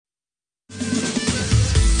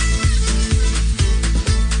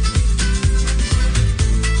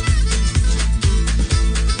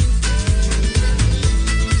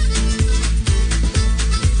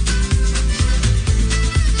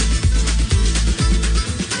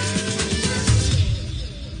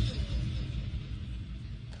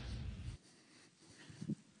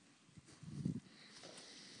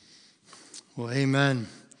Well, amen.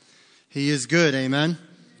 He is good, amen.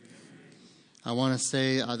 I want to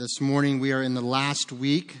say this morning we are in the last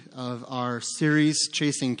week of our series,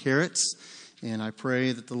 Chasing Carrots. And I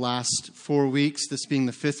pray that the last 4 weeks, this being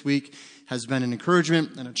the 5th week, has been an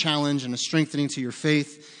encouragement and a challenge and a strengthening to your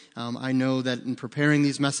faith. I know that in preparing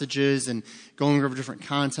these messages and going over different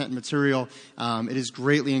content and material, it has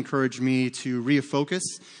greatly encouraged me to refocus,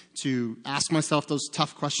 to ask myself those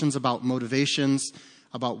tough questions about motivations,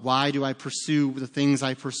 about why do I pursue the things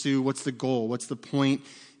I pursue, what's the goal, what's the point,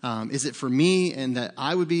 is it for me and that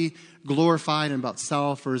I would be glorified and about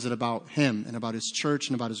self, or is it about Him and about His church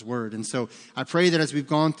and about His Word? And so I pray that as we've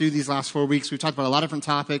gone through these last 4 weeks, we've talked about a lot of different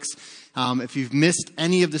topics. If you've missed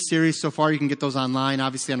any of the series so far, you can get those online,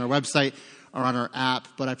 obviously on our website or on our app.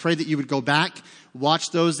 But I pray that you would go back,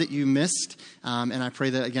 watch those that you missed, and I pray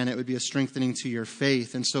that, again, it would be a strengthening to your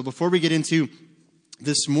faith. And so before we get into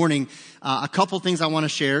this morning, a couple things I want to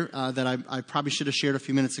share that I probably should have shared a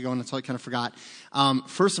few minutes ago, and until I kind of forgot.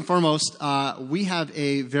 First and foremost, we have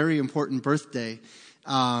a very important birthday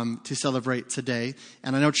to celebrate today.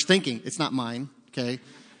 And I know what you're thinking. It's not mine, okay?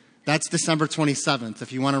 That's December 27th.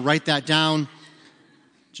 If you want to write that down,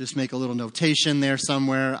 just make a little notation there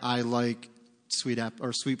somewhere. I like sweet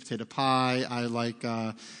potato pie. I like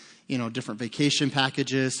different vacation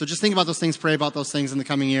packages. So just think about those things, pray about those things in the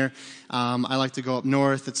coming year. I like to go up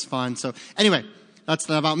north. It's fun. So anyway, that's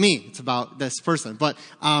not about me. It's about this person. But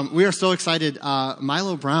we are so excited.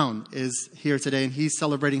 Milo Brown is here today, and he's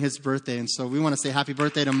celebrating his birthday. And so we want to say happy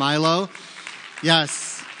birthday to Milo.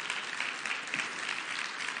 Yes.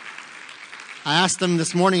 I asked him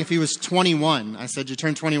this morning if he was 21. I said, you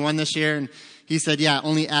turned 21 this year? And he said, yeah,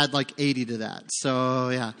 only add like 80 to that. So,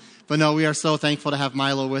 yeah. But no, we are so thankful to have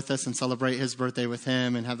Milo with us and celebrate his birthday with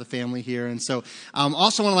him and have the family here. And so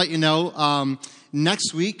also want to let you know,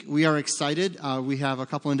 next week we are excited. We have a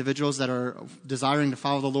couple individuals that are desiring to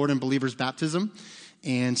follow the Lord in believers' baptism.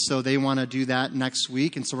 And so they want to do that next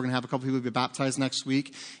week. And so we're going to have a couple people be baptized next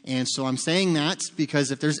week. And so I'm saying that because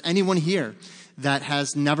if there's anyone here that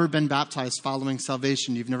has never been baptized following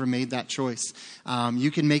salvation, you've never made that choice, you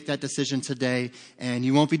can make that decision today, and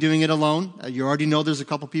you won't be doing it alone. You already know there's a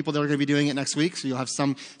couple people that are going to be doing it next week, so you'll have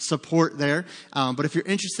some support there. But if you're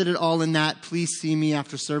interested at all in that, please see me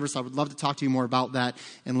after service. I would love to talk to you more about that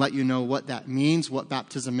and let you know what that means, what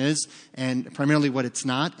baptism is, and primarily what it's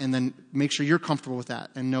not, and then make sure you're comfortable with that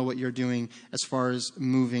and know what you're doing as far as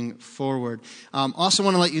moving forward. Also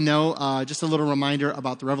want to let you know, just a little reminder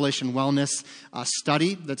about the Revelation Wellness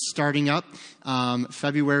study that's starting up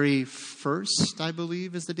February 1st, I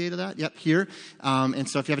believe is the date of that. Yep, here. And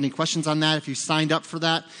so if you have any questions on that, if you signed up for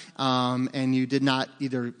that and you did not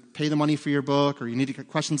either pay the money for your book or you need to get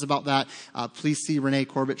questions about that, please see Renee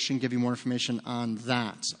Corbett. She can give you more information on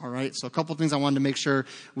that. All right. So a couple of things I wanted to make sure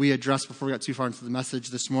we address before we got too far into the message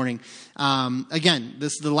this morning. Again,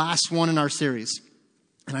 this is the last one in our series.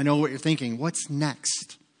 And I know what you're thinking. What's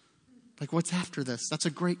next? Like, what's after this? That's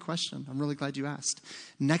a great question. I'm really glad you asked.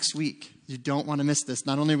 Next week, you don't want to miss this.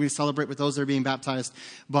 Not only are we celebrate with those that are being baptized,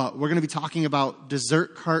 but we're going to be talking about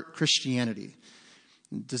dessert cart Christianity.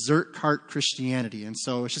 Dessert cart Christianity. And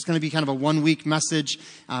so it's just going to be kind of a 1-week message.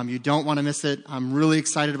 You don't want to miss it. I'm really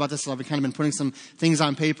excited about this. I've kind of been putting some things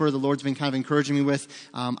on paper the Lord's been kind of encouraging me with.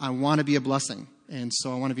 I want to be a blessing. And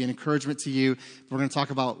so I want to be an encouragement to you. We're going to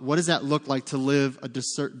talk about what does that look like to live a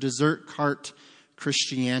dessert cart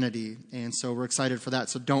Christianity. And so we're excited for that.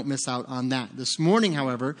 So don't miss out on that. This morning,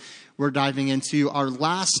 however, we're diving into our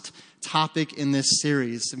last topic in this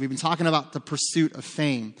series. And we've been talking about the pursuit of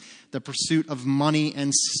fame, the pursuit of money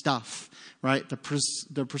and stuff, right?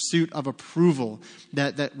 The pursuit of approval,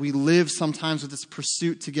 that we live sometimes with this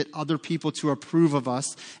pursuit to get other people to approve of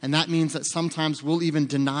us. And that means that sometimes we'll even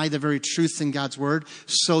deny the very truths in God's word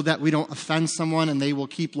so that we don't offend someone and they will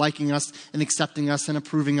keep liking us and accepting us and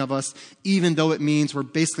approving of us, even though it means we're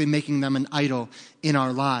basically making them an idol in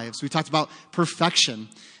our lives. We talked about perfection,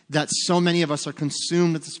 that so many of us are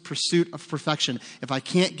consumed with this pursuit of perfection. If I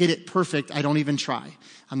can't get it perfect, I don't even try.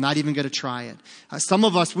 I'm not even going to try it. Some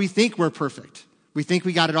of us, we think we're perfect. We think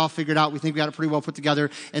we got it all figured out. We think we got it pretty well put together.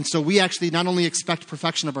 And so we actually not only expect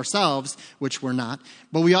perfection of ourselves, which we're not,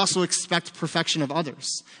 but we also expect perfection of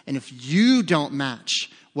others. And if you don't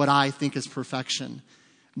match what I think is perfection,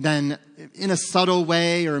 then in a subtle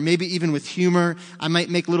way, or maybe even with humor, I might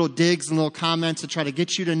make little digs and little comments to try to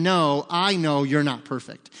get you to know, I know you're not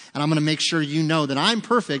perfect. And I'm going to make sure you know that I'm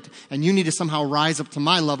perfect, and you need to somehow rise up to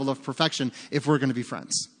my level of perfection if we're going to be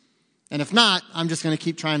friends. And if not, I'm just going to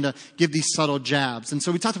keep trying to give these subtle jabs. And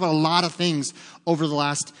so we talked about a lot of things over the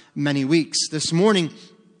last many weeks. This morning,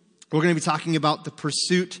 we're going to be talking about the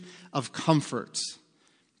pursuit of comfort.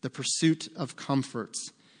 the pursuit of comfort.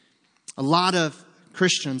 A lot of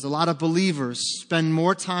Christians, a lot of believers spend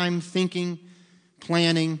more time thinking,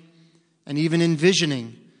 planning, and even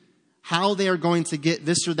envisioning how they are going to get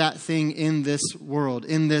this or that thing in this world,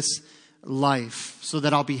 in this life, so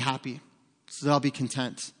that I'll be happy, so that I'll be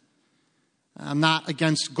content. I'm not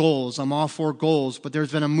against goals. I'm all for goals, but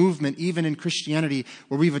there's been a movement, even in Christianity,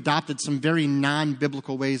 where we've adopted some very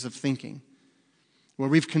non-biblical ways of thinking, where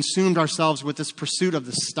we've consumed ourselves with this pursuit of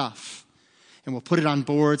this stuff. And we'll put it on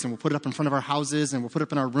boards, and we'll put it up in front of our houses, and we'll put it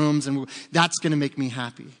up in our rooms, and that's going to make me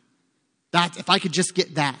happy. That, if I could just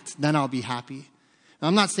get that, then I'll be happy. Now,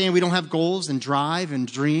 I'm not saying we don't have goals and drive and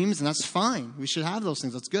dreams, and that's fine. We should have those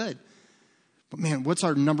things. That's good. But man, what's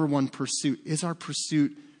our number one pursuit? Is our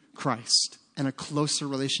pursuit Christ and a closer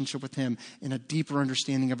relationship with him and a deeper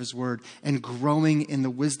understanding of his word and growing in the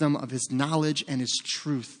wisdom of his knowledge and his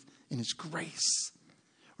truth and his grace?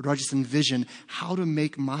 Or do I just envision how to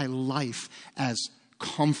make my life as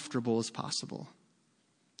comfortable as possible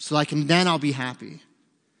so then I'll be happy?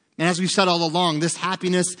 And as we've said all along, this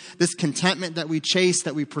happiness, this contentment that we chase,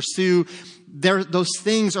 that we pursue, those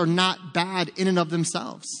things are not bad in and of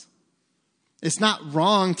themselves. It's not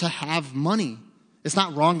wrong to have money. It's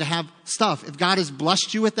not wrong to have stuff. If God has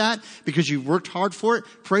blessed you with that because you worked hard for it,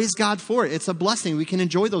 praise God for it. It's a blessing. We can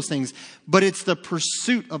enjoy those things. But it's the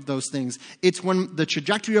pursuit of those things. It's when the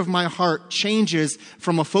trajectory of my heart changes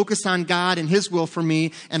from a focus on God and his will for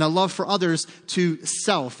me and a love for others to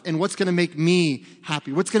self and what's going to make me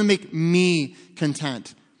happy. What's going to make me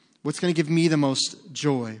content. What's going to give me the most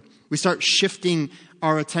joy. We start shifting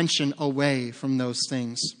our attention away from those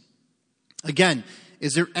things. Again,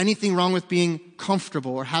 is there anything wrong with being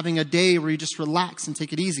comfortable or having a day where you just relax and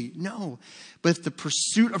take it easy? No. But if the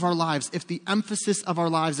pursuit of our lives, if the emphasis of our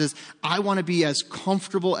lives is, I want to be as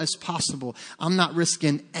comfortable as possible, I'm not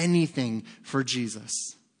risking anything for Jesus.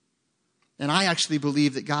 And I actually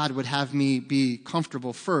believe that God would have me be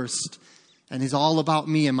comfortable first, and he's all about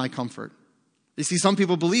me and my comfort. You see, some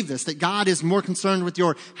people believe this, that God is more concerned with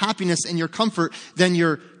your happiness and your comfort than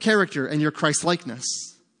your character and your Christ-likeness.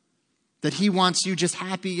 That he wants you just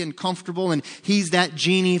happy and comfortable, and he's that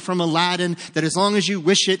genie from Aladdin that as long as you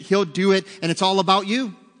wish it, he'll do it, and it's all about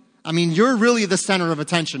you. I mean, you're really the center of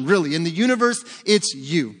attention, really. In the universe, it's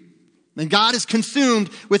you. And God is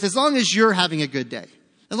consumed with as long as you're having a good day,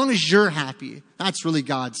 as long as you're happy. That's really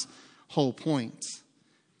God's whole point.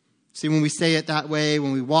 See, when we say it that way,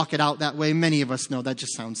 when we walk it out that way, many of us know that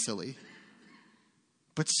just sounds silly.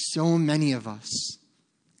 But so many of us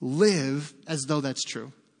live as though that's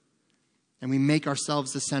true. And we make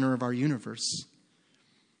ourselves the center of our universe.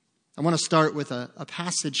 I want to start with a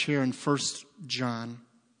passage here in 1 John.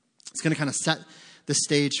 It's going to kind of set the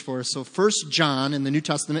stage for us. So 1 John in the New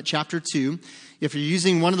Testament, chapter 2. If you're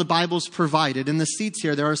using one of the Bibles provided, in the seats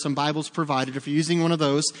here, there are some Bibles provided. If you're using one of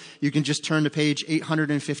those, you can just turn to page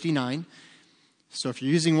 859. So if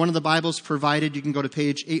you're using one of the Bibles provided, you can go to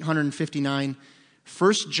page 859.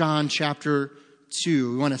 1 John chapter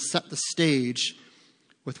 2. We want to set the stage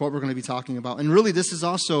with what we're going to be talking about. And really, this is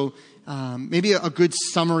also maybe a good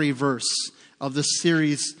summary verse of the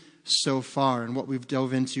series so far and what we've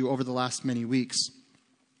dove into over the last many weeks.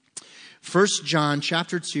 1 John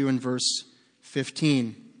chapter 2 and verse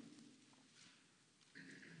 15.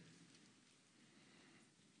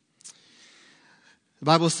 The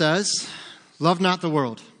Bible says, "Love not the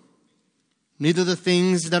world, neither the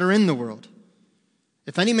things that are in the world.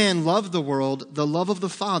 If any man love the world, the love of the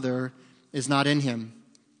Father is not in him.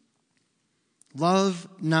 Love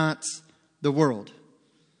not the world,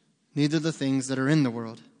 neither the things that are in the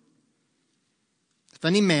world. If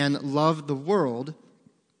any man love the world,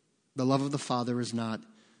 the love of the Father is not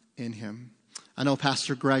in him." I know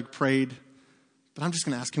Pastor Greg prayed, but I'm just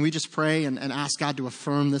going to ask, can we just pray and ask God to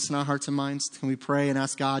affirm this in our hearts and minds? Can we pray and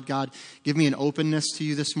ask God, give me an openness to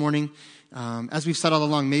you this morning? As we've said all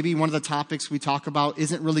along, maybe one of the topics we talk about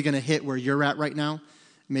isn't really going to hit where you're at right now.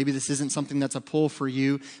 Maybe this isn't something that's a pull for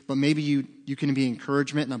you, but maybe you can be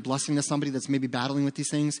encouragement and a blessing to somebody that's maybe battling with these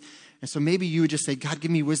things. And so maybe you would just say, God, give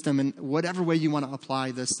me wisdom in whatever way you want to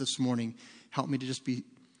apply this morning. Help me to just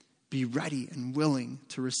be ready and willing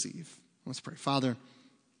to receive. Let's pray. Father,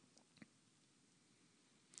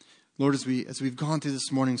 Lord, as we've gone through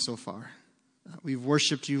this morning so far, we've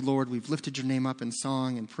worshiped you, Lord. We've lifted your name up in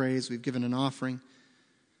song and praise. We've given an offering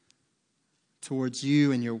towards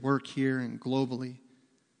you and your work here and globally.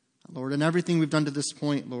 Lord, and everything we've done to this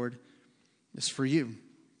point, Lord, is for you.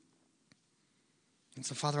 And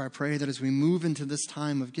so, Father, I pray that as we move into this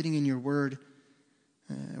time of getting in your word,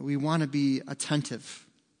 we want to be attentive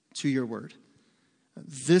to your word.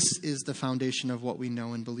 This is the foundation of what we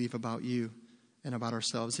know and believe about you and about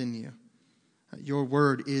ourselves in you. Your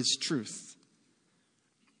word is truth.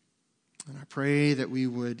 And I pray that we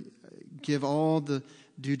would give all the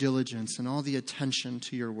due diligence and all the attention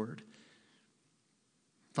to your word.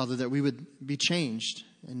 Father, that we would be changed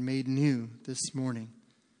and made new this morning.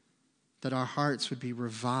 That our hearts would be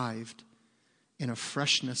revived in a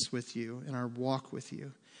freshness with you, in our walk with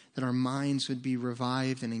you. That our minds would be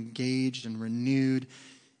revived and engaged and renewed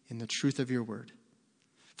in the truth of your word.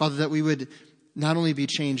 Father, that we would not only be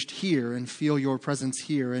changed here and feel your presence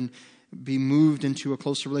here and be moved into a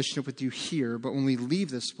closer relationship with you here, but when we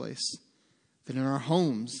leave this place, that in our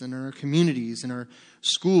homes and in our communities, in our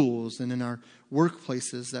schools and in our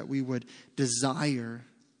workplaces, that we would desire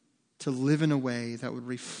to live in a way that would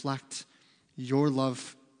reflect your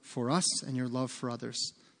love for us and your love for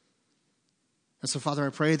others. And so, Father, I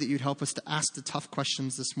pray that you'd help us to ask the tough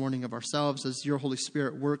questions this morning of ourselves as your Holy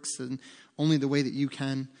Spirit works in only the way that you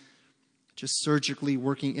can, just surgically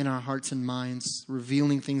working in our hearts and minds,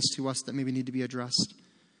 revealing things to us that maybe need to be addressed,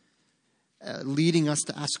 leading us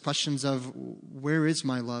to ask questions of where is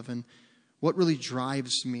my love and what really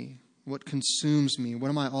drives me, what consumes me, what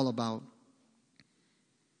am I all about?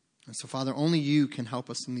 And so, Father, only you can help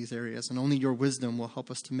us in these areas, and only your wisdom will help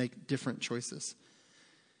us to make different choices.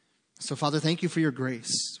 So, Father, thank you for your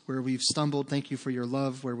grace. Where we've stumbled, thank you for your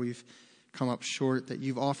love. Where we've come up short, that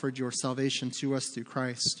you've offered your salvation to us through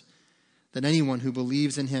Christ, that anyone who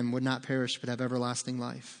believes in him would not perish but have everlasting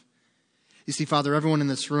life. You see, Father, everyone in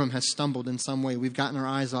this room has stumbled in some way. We've gotten our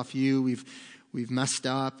eyes off you. We've messed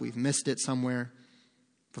up. We've missed it somewhere.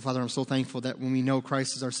 But, Father, I'm so thankful that when we know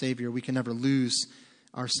Christ is our Savior, we can never lose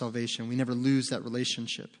our salvation. We never lose that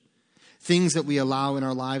relationship. Things that we allow in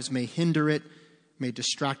our lives may hinder it, may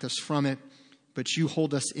distract us from it, but you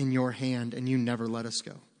hold us in your hand and you never let us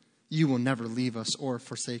go. You will never leave us or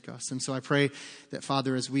forsake us. And so I pray that,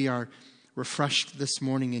 Father, as we are refreshed this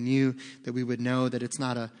morning in you, that we would know that it's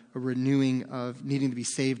not a renewing of needing to be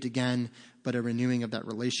saved again, but a renewing of that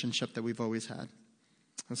relationship that we've always had.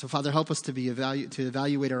 And so, Father, help us to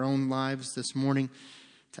evaluate our own lives this morning,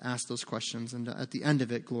 to ask those questions, and at the end of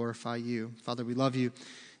it, glorify you. Father, we love you,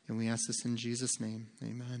 and we ask this in Jesus' name.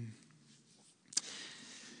 Amen.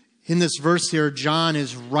 In this verse here, John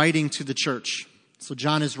is writing to the church. So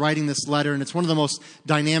John is writing this letter, and it's one of the most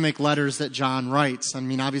dynamic letters that John writes. I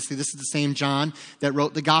mean, obviously, this is the same John that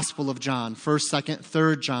wrote the Gospel of John, 1st, 2nd,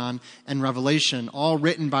 3rd John, and Revelation, all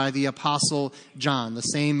written by the Apostle John, the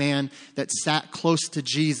same man that sat close to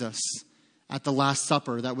Jesus at the Last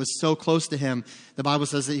Supper, that was so close to him. The Bible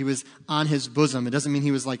says that he was on his bosom. It doesn't mean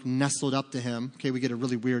he was like nestled up to him. Okay, we get a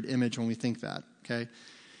really weird image when we think that, okay?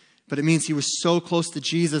 But it means he was so close to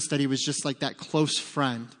Jesus that he was just like that close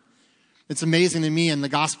friend. It's amazing to me in the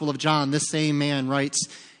Gospel of John, this same man writes,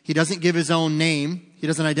 he doesn't give his own name. He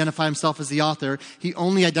doesn't identify himself as the author. He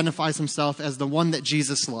only identifies himself as the one that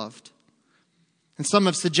Jesus loved. And some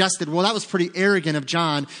have suggested, well, that was pretty arrogant of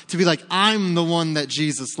John to be like, I'm the one that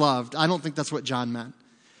Jesus loved. I don't think that's what John meant.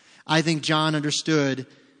 I think John understood,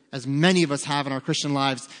 as many of us have in our Christian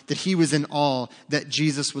lives, that he was in awe that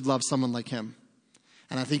Jesus would love someone like him.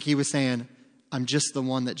 And I think he was saying, I'm just the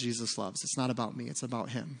one that Jesus loves. It's not about me. It's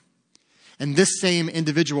about him. And this same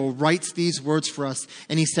individual writes these words for us.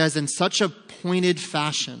 And he says in such a pointed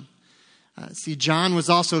fashion. See, John was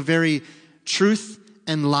also very truth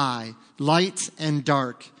and lie, light and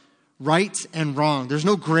dark, right and wrong. There's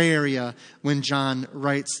no gray area when John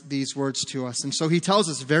writes these words to us. And so he tells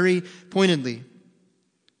us very pointedly,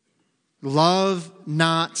 love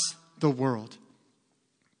not the world.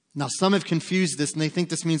 Now, some have confused this, and they think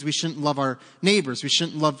this means we shouldn't love our neighbors. We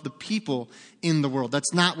shouldn't love the people in the world.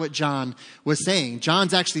 That's not what John was saying.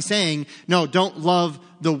 John's actually saying, no, don't love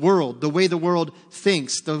the world, the way the world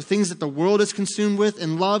thinks. The things that the world is consumed with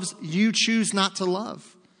and loves, you choose not to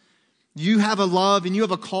love. You have a love and you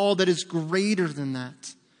have a call that is greater than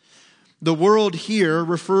that. The world here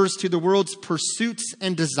refers to the world's pursuits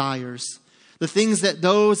and desires, the things that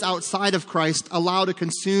those outside of Christ allow to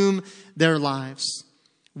consume their lives.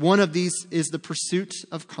 One of these is the pursuit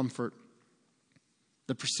of comfort.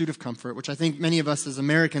 The pursuit of comfort, which I think many of us as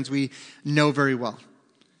Americans, we know very well.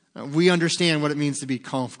 We understand what it means to be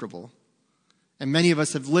comfortable. And many of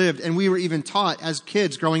us have lived, and we were even taught as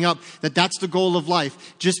kids growing up that that's the goal of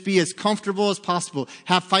life. Just be as comfortable as possible.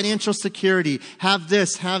 Have financial security. Have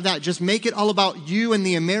this, have that. Just make it all about you and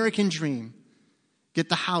the American dream. Get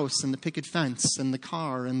the house and the picket fence and the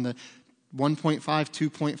car and the 1.5,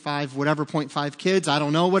 2.5, whatever 0.5 kids. I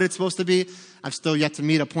don't know what it's supposed to be. I've still yet to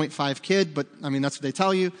meet a 0.5 kid, but I mean, that's what they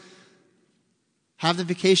tell you. Have the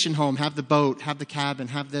vacation home, have the boat, have the cabin,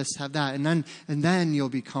 have this, have that, and then you'll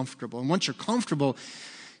be comfortable. And once you're comfortable,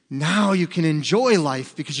 Now you can enjoy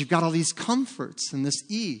life because you've got all these comforts and this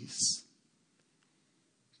ease.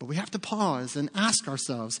 But we have to pause and ask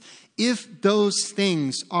ourselves, if those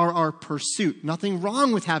things are our pursuit, nothing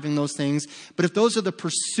wrong with having those things, but if those are the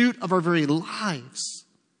pursuit of our very lives,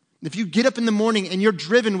 if you get up in the morning and you're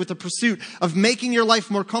driven with the pursuit of making your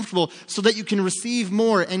life more comfortable so that you can receive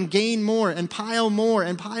more and gain more and pile more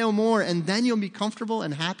and then you'll be comfortable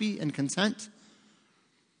and happy and content,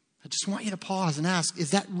 I just want you to pause and ask,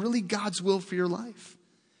 is that really God's will for your life?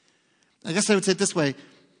 I guess I would say it this way.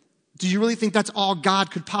 Do you really think that's all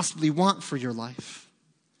God could possibly want for your life?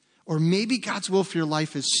 Or maybe God's will for your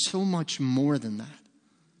life is so much more than that.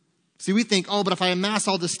 See, we think, but if I amass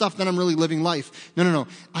all this stuff, then I'm really living life. No.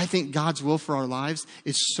 I think God's will for our lives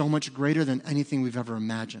is so much greater than anything we've ever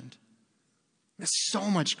imagined. It's so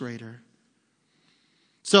much greater.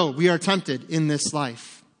 So we are tempted in this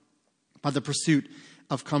life by the pursuit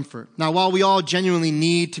of comfort. Now, while we all genuinely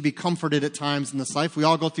need to be comforted at times in this life, we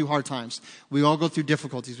all go through hard times. We all go through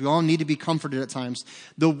difficulties. We all need to be comforted at times.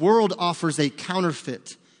 The world offers a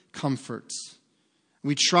counterfeit comfort.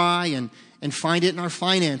 We try and find it in our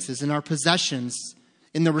finances, in our possessions,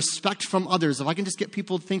 in the respect from others. If I can just get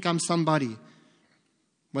people to think I'm somebody,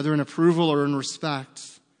 whether in approval or in respect,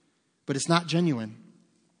 but it's not genuine.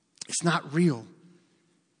 It's not real.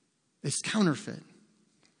 It's counterfeit.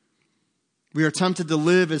 We are tempted to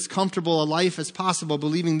live as comfortable a life as possible,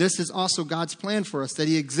 believing this is also God's plan for us, that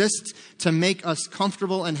He exists to make us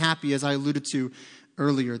comfortable and happy, as I alluded to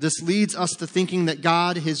earlier. This leads us to thinking that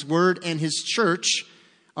God, His Word, and His church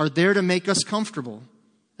are there to make us comfortable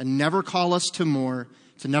and never call us to more,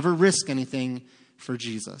 to never risk anything for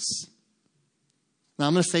Jesus. Now,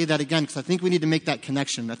 I'm going to say that again because I think we need to make that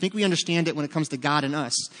connection. I think we understand it when it comes to God and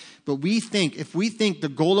us. But if we think the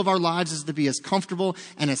goal of our lives is to be as comfortable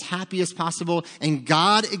and as happy as possible, and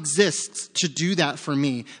God exists to do that for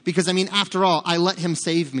me, because, after all, I let Him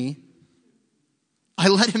save me. I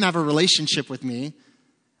let Him have a relationship with me.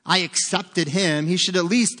 I accepted Him. He should at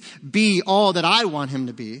least be all that I want Him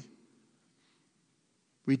to be.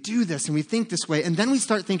 We do this and we think this way, and then we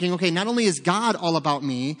start thinking, okay, not only is God all about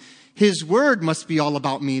me, His Word must be all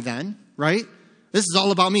about me then, right? This is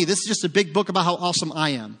all about me. This is just a big book about how awesome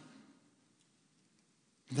I am.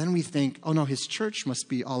 And then we think, oh no, His church must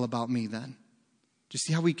be all about me then. Do you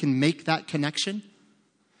see how we can make that connection?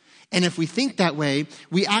 And if we think that way,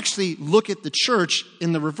 we actually look at the church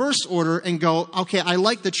in the reverse order and go, okay, I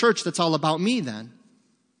like the church that's all about me then.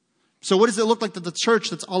 So what does it look like that the church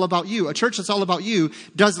that's all about you? A church that's all about you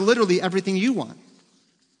does literally everything you want.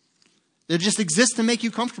 It just exists to make you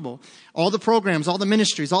comfortable. All the programs, all the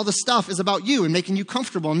ministries, all the stuff is about you and making you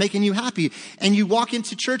comfortable and making you happy. And you walk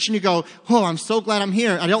into church and you go, I'm so glad I'm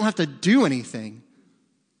here. I don't have to do anything.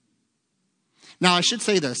 Now, I should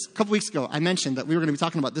say this. A couple weeks ago, I mentioned that we were going to be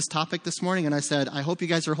talking about this topic this morning. And I said, I hope you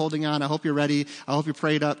guys are holding on. I hope you're ready. I hope you're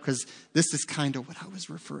prayed up, because this is kind of what I was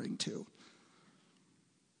referring to.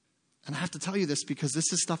 And I have to tell you this because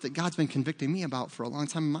this is stuff that God's been convicting me about for a long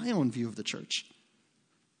time in my own view of the church.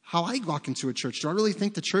 How I walk into a church. Do I really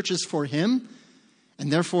think the church is for Him?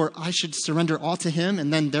 And therefore, I should surrender all to Him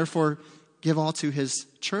and then therefore give all to His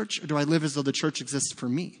church? Or do I live as though the church exists for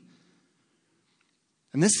me?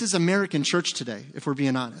 And this is American church today, if we're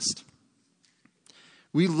being honest.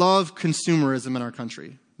 We love consumerism in our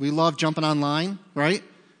country. We love jumping online, right?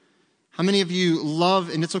 How many of you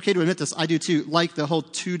love, and it's okay to admit this, I do too, like the whole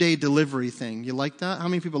 2-day delivery thing? You like that? How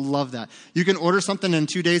many people love that? You can order something in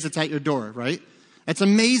 2 days, it's at your door, right? That's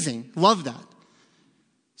amazing. Love that.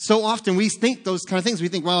 So often we think those kind of things. We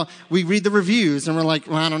think, we read the reviews and we're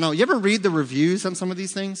like, I don't know. You ever read the reviews on some of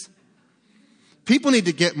these things? People need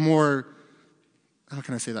to get more, how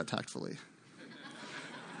can I say that tactfully?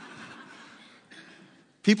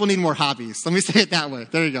 People need more hobbies. Let me say it that way.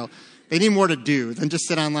 There you go. They need more to do than just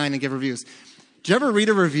sit online and give reviews. Do you ever read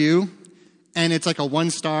a review and it's like a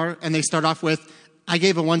 1-star and they start off with, I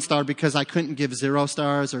gave a 1 star because I couldn't give 0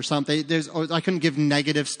 stars or something. I couldn't give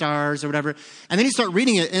negative stars or whatever. And then you start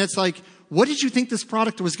reading it and it's like, what did you think this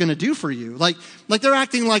product was going to do for you? Like they're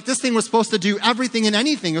acting like this thing was supposed to do everything and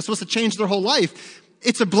anything. It was supposed to change their whole life.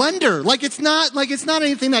 It's a blender. It's not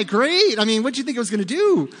anything that great. What did you think it was going to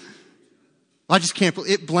do? I just can't.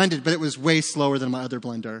 It blended, but it was way slower than my other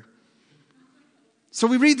blender. So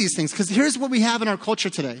we read these things because here's what we have in our culture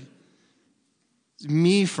today. It's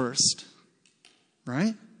me first,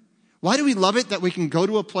 right? Why do we love it that we can go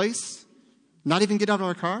to a place, not even get out of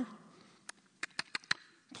our car,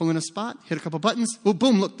 pull in a spot, hit a couple buttons,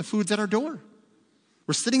 boom, look, the food's at our door.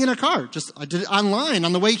 We're sitting in a car. I did it online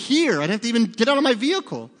on the way here. I didn't have to even get out of my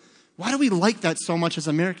vehicle. Why do we like that so much as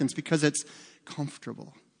Americans? Because it's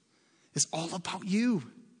comfortable. It's all about you.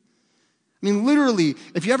 I mean, literally,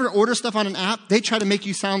 if you ever order stuff on an app, they try to make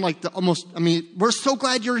you sound like we're so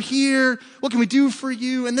glad you're here. What can we do for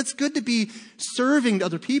you? And it's good to be serving to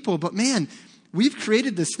other people. But man, we've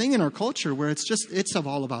created this thing in our culture where it's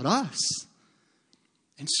all about us.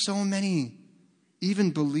 And so many,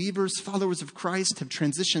 even believers, followers of Christ, have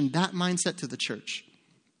transitioned that mindset to the church.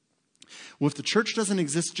 Well, if the church doesn't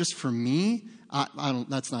exist just for me,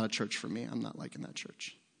 that's not a church for me. I'm not liking that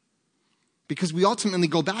church. Because we ultimately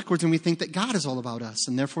go backwards and we think that God is all about us,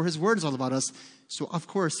 and therefore his word is all about us. So of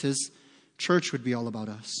course his church would be all about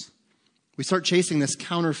us. We start chasing this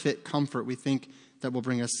counterfeit comfort we think that will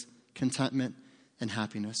bring us contentment and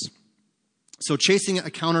happiness. So chasing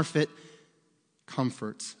a counterfeit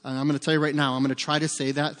comfort. And I'm going to tell you right now, I'm going to try to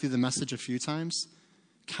say that through the message a few times.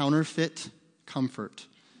 Counterfeit comfort.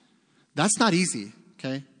 That's not easy,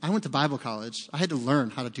 okay? I went to Bible college. I had to learn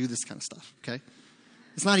how to do this kind of stuff, okay?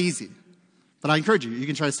 It's not easy. But I encourage you. You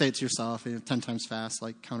can try to say it to yourself 10 times fast,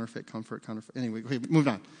 like counterfeit comfort, counterfeit. Anyway, okay,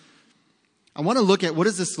 moving on. I want to look at what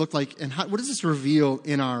does this look like and what does this reveal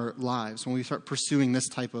in our lives when we start pursuing this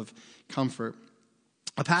type of comfort.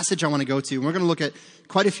 A passage I want to go to, and we're going to look at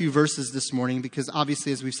quite a few verses this morning because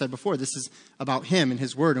obviously, as we've said before, this is about him and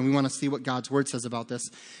his word, and we want to see what God's word says about this.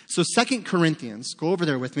 So 2 Corinthians, go over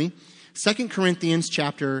there with me. 2 Corinthians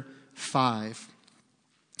chapter 5.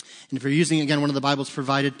 And if you're using, again, one of the Bibles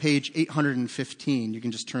provided, page 815, you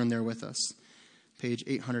can just turn there with us. Page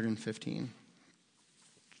 815.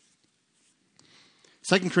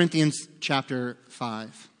 2 Corinthians chapter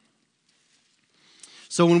 5.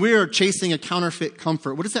 So when we are chasing a counterfeit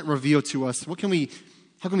comfort, what does that reveal to us? How can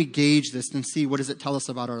we gauge this and see what does it tell us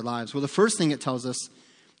about our lives? Well, the first thing it tells us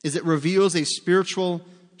is it reveals a spiritual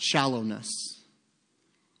shallowness.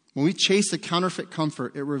 When we chase a counterfeit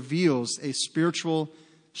comfort, it reveals a spiritual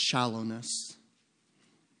shallowness.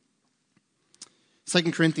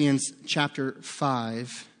 2 Corinthians chapter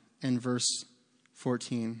 5 and verse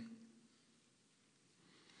 14.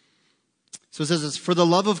 So it says this, "For the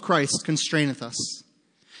love of Christ constraineth us,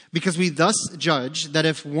 because we thus judge that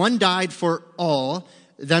if one died for all,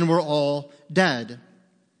 then we're all dead.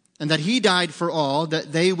 And that he died for all,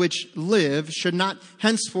 that they which live should not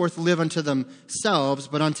henceforth live unto themselves,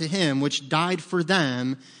 but unto him which died for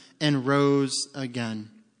them and rose again."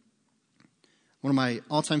 One of my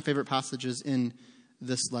all-time favorite passages in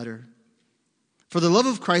this letter. For the love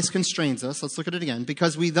of Christ constrains us. Let's look at it again.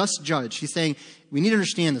 Because we thus judge. He's saying we need to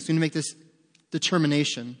understand this. We need to make this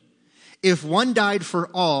determination. If one died for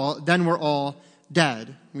all, then we're all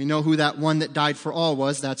dead. We know who that one that died for all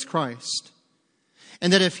was. That's Christ.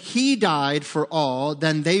 And that if he died for all,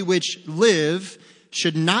 then they which live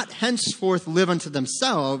should not henceforth live unto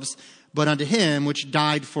themselves, but unto him which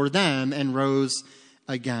died for them and rose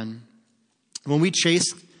again. When we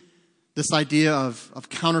chase this idea of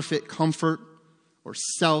counterfeit comfort or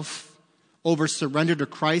self over surrender to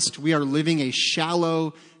Christ, we are living a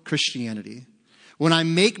shallow Christianity. When I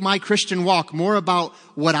make my Christian walk more about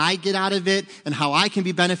what I get out of it and how I can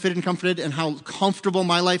be benefited and comforted and how comfortable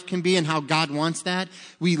my life can be and how God wants that,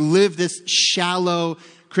 we live this shallow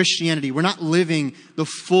Christianity. We're not living the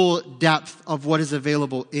full depth of what is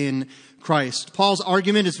available in Christ. Paul's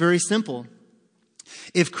argument is very simple.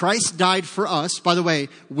 If Christ died for us, by the way,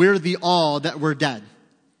 we're the all that we're dead,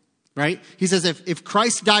 right? He says if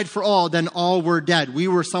Christ died for all, then all were dead. We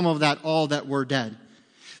were some of that all that were dead.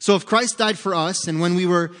 So if Christ died for us, and when we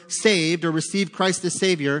were saved or received Christ as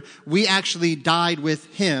Savior, we actually died with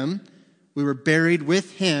him. We were buried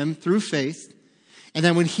with him through faith. And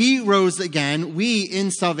then when he rose again, we in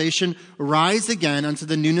salvation rise again unto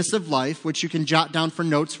the newness of life, which you can jot down for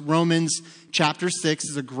notes. Romans chapter 6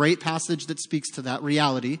 is a great passage that speaks to that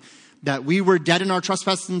reality, that we were dead in our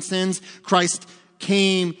trespasses and sins. Christ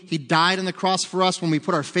came, he died on the cross for us. When we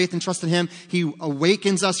put our faith and trust in him, he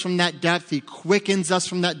awakens us from that death, he quickens us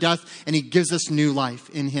from that death, and he gives us new life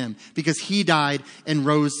in him because he died and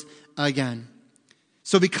rose again.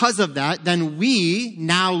 So because of that, then we,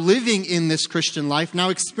 now living in this Christian life, now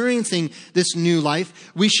experiencing this new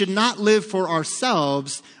life, we should not live for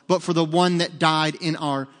ourselves, but for the one that died in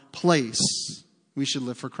our place. We should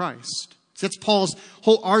live for Christ. So that's Paul's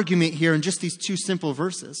whole argument here in just these two simple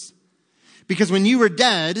verses. Because when you were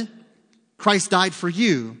dead, Christ died for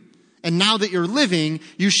you. And now that you're living,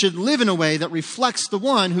 you should live in a way that reflects the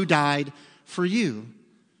one who died for you.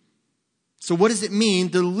 So what does it mean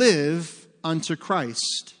to live unto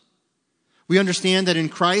Christ? We understand that in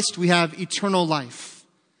Christ we have eternal life.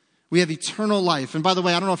 We have eternal life. And by the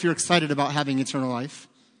way, I don't know if you're excited about having eternal life.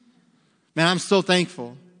 Man, I'm so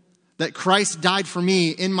thankful that Christ died for me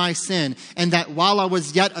in my sin, and that while I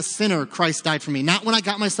was yet a sinner, Christ died for me. Not when I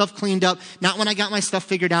got myself cleaned up, not when I got my stuff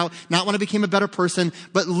figured out, not when I became a better person,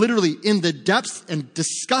 but literally in the depths and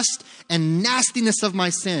disgust and nastiness of my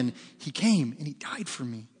sin, he came and he died for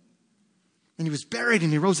me. And he was buried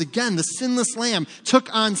and he rose again. The sinless Lamb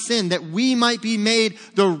took on sin that we might be made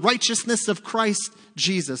the righteousness of Christ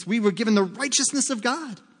Jesus. We were given the righteousness of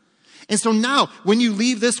God. And so now, when you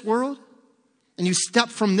leave this world and you step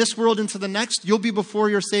from this world into the next, you'll be before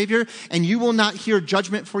your Savior and you will not hear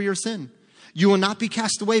judgment for your sin. You will not be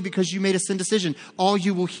cast away because you made a sin decision. All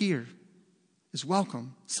you will hear is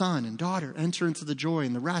welcome, son and daughter, enter into the joy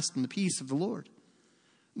and the rest and the peace of the Lord.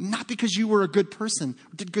 Not because you were a good person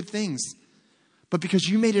or did good things, but because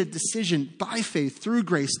you made a decision by faith through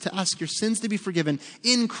grace to ask your sins to be forgiven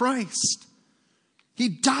in Christ. He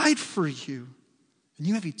died for you. And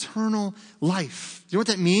you have eternal life. You know what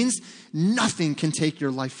that means? Nothing can take your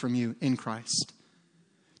life from you in Christ.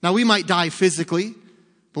 Now, we might die physically,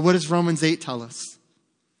 but what does Romans 8 tell us?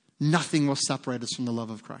 Nothing will separate us from the love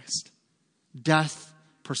of Christ. Death,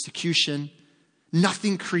 persecution,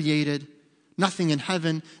 nothing created, nothing in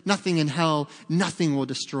heaven, nothing in hell, nothing will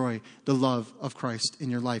destroy the love of Christ in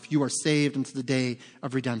your life. You are saved unto the day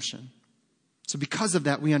of redemption. So because of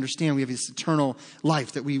that, we understand we have this eternal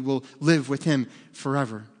life that we will live with him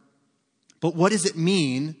forever. But what does it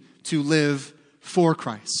mean to live for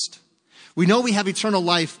Christ? We know we have eternal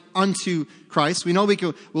life unto Christ. We know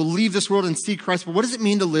we'll leave this world and see Christ. But what does it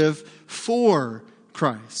mean to live for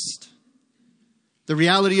Christ? The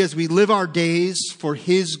reality is we live our days for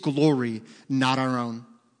his glory, not our own.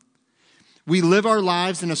 We live our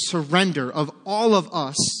lives in a surrender of all of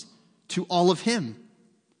us to all of him.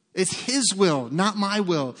 It's his will, not my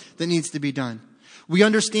will, that needs to be done. We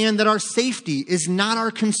understand that our safety is not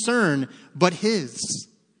our concern, but his,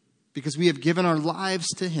 because we have given our lives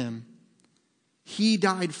to him. He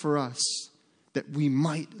died for us that we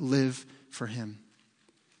might live for him.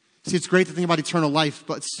 See, it's great to think about eternal life,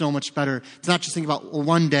 but it's so much better. It's not just think about, well,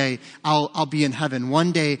 one day I'll be in heaven.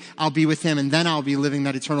 One day I'll be with him, and then I'll be living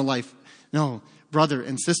that eternal life. No. Brother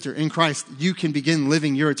and sister in Christ, you can begin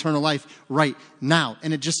living your eternal life right now.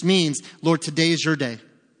 And it just means, Lord, today is your day.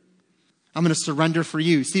 I'm going to surrender for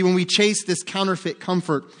you. See, when we chase this counterfeit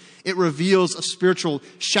comfort, it reveals a spiritual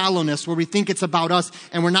shallowness where we think it's about us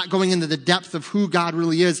and we're not going into the depth of who God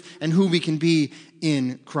really is and who we can be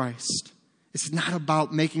in Christ. It's not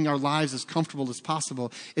about making our lives as comfortable as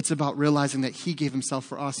possible. It's about realizing that he gave himself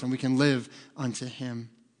for us and we can live unto him.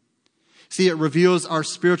 See, it reveals our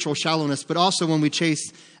spiritual shallowness, but also when we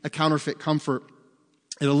chase a counterfeit comfort,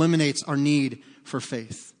 it eliminates our need for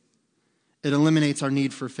faith. It eliminates our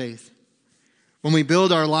need for faith. When we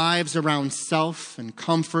build our lives around self and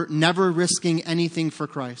comfort, never risking anything for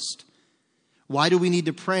Christ, why do we need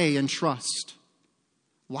to pray and trust?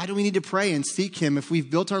 Why do we need to pray and seek him? If we've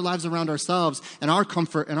built our lives around ourselves and our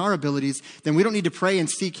comfort and our abilities, then we don't need to pray and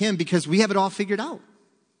seek him because we have it all figured out.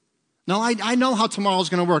 No, I know how tomorrow's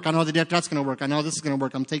going to work. I know the day after that's going to work. I know this is going to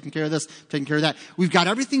work. I'm taking care of this, I'm taking care of that. We've got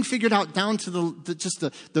everything figured out down to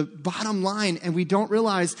the bottom line, and we don't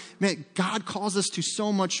realize, man, God calls us to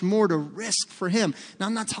so much more to risk for him. Now,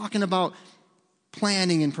 I'm not talking about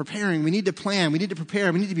planning and preparing. We need to plan. We need to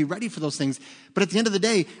prepare. We need to be ready for those things. But at the end of the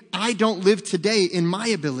day, I don't live today in my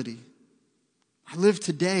ability. I live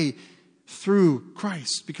today through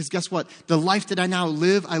Christ. Because guess what? The life that I now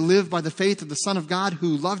live, I live by the faith of the Son of God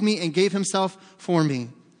who loved me and gave himself for me.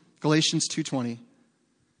 Galatians 2:20.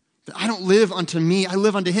 I don't live unto me, I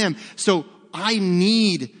live unto him. So I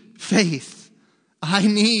need faith. I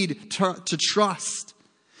need to trust.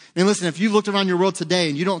 And listen, if you've looked around your world today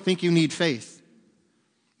and you don't think you need faith,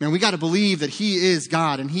 man, we got to believe that he is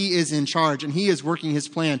God and he is in charge and he is working his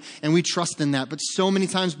plan, and we trust in that. But so many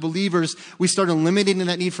times believers, we start eliminating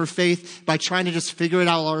that need for faith by trying to just figure it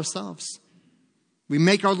out ourselves. We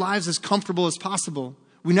make our lives as comfortable as possible.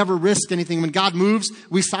 We never risk anything. When God moves,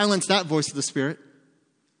 we silence that voice of the Spirit.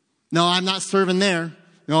 No, I'm not serving there.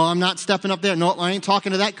 No, I'm not stepping up there. No, I ain't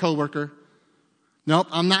talking to that coworker. Nope,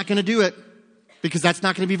 I'm not going to do it because that's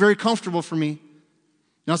not going to be very comfortable for me.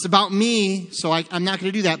 Now, it's about me, so I'm not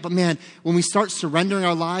going to do that. But man, when we start surrendering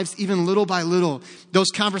our lives, even little by little, those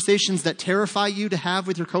conversations that terrify you to have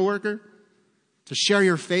with your coworker, to share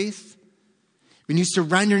your faith, when you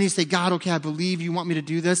surrender and you say, God, okay, I believe you want me to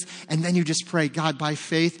do this. And then you just pray, God, by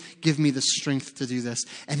faith, give me the strength to do this.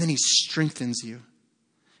 And then he strengthens you.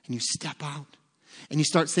 And you step out. And you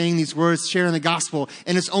start saying these words, sharing the gospel.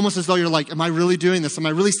 And it's almost as though you're like, am I really doing this? Am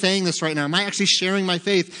I really saying this right now? Am I actually sharing my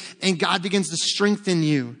faith? And God begins to strengthen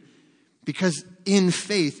you. Because in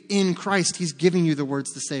faith, in Christ, he's giving you the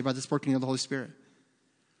words to say by this working of the Holy Spirit.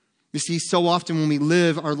 You see, so often when we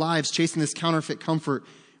live our lives chasing this counterfeit comfort,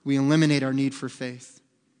 we eliminate our need for faith.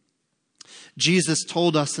 Jesus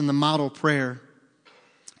told us in the model prayer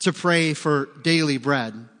to pray for daily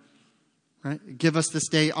bread. Right? Give us this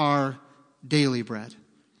day our daily bread.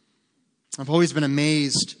 I've always been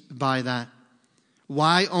amazed by that.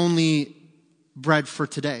 Why only bread for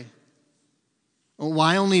today?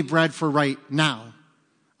 Why only bread for right now?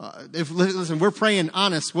 Listen, we're praying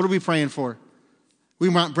honest. What are we praying for? We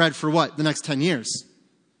want bread for what? The next 10 years.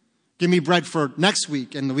 Give me bread for next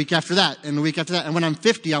week and the week after that and the week after that. And when I'm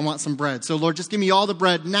 50, I want some bread. So Lord, just give me all the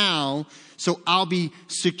bread now so I'll be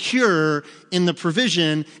secure in the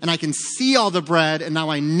provision and I can see all the bread and now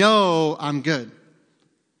I know I'm good.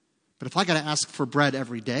 But if I got to ask for bread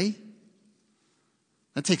every day,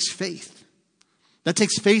 that takes faith. That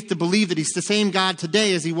takes faith to believe that he's the same God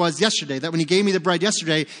today as he was yesterday. That when he gave me the bread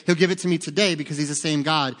yesterday, he'll give it to me today because he's the same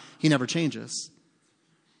God. He never changes.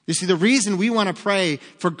 You see, the reason we want to pray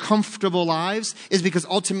for comfortable lives is because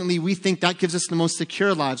ultimately we think that gives us the most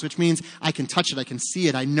secure lives, which means I can touch it, I can see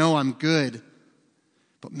it, I know I'm good.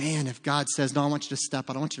 But man, if God says, no, I want you to step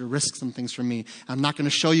out, I want you to risk some things for me. I'm not going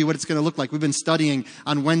to show you what it's going to look like. We've been studying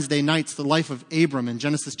on Wednesday nights the life of Abram in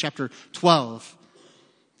Genesis chapter 12.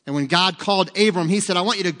 And when God called Abram, he said, I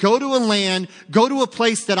want you to go to a land, go to a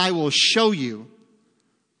place that I will show you.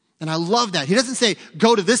 And I love that. He doesn't say,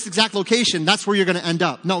 go to this exact location, that's where you're going to end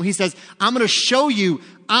up. No, he says, I'm going to show you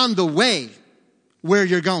on the way where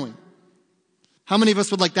you're going. How many of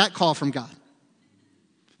us would like that call from God?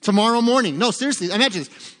 Tomorrow morning. No, seriously, imagine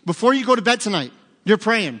this. Before you go to bed tonight, you're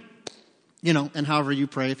praying. And however you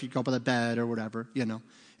pray, if you go by the bed or whatever,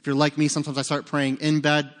 If you're like me, sometimes I start praying in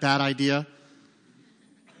bed, bad idea.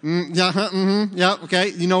 Yeah, okay.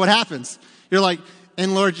 You know what happens. You're like,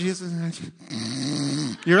 and Lord Jesus,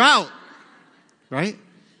 you're out, right?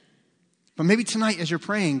 But maybe tonight as you're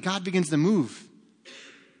praying, God begins to move.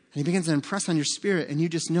 And he begins to impress on your spirit, and you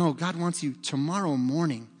just know God wants you tomorrow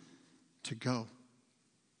morning to go.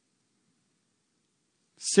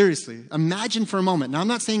 Seriously, imagine for a moment. Now, I'm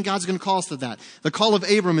not saying God's going to call us to that. The call of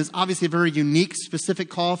Abram is obviously a very unique, specific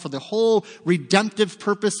call for the whole redemptive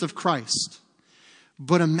purpose of Christ.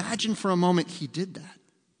 But imagine for a moment he did that.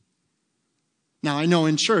 Now, I know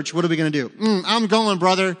in church, what are we going to do? I'm going,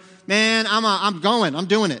 brother. Man, I'm going. I'm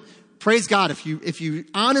doing it. Praise God. If you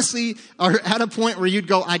honestly are at a point where you'd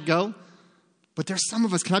go, I'd go. But there's some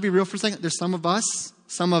of us, can I be real for a second? There's some of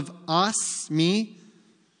us, me.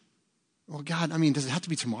 Well, God, does it have to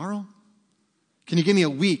be tomorrow? Can you give me a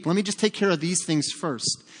week? Let me just take care of these things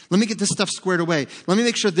first. Let me get this stuff squared away. Let me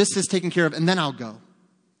make sure this is taken care of, and then I'll go.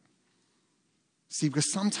 See,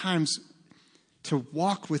 because sometimes to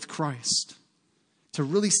walk with Christ, to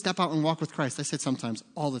really step out and walk with Christ, I said sometimes,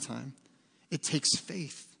 all the time, it takes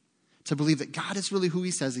faith to believe that God is really who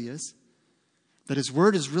he says he is, that his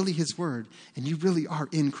word is really his word, and you really are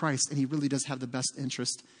in Christ, and he really does have the best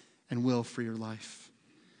interest and will for your life.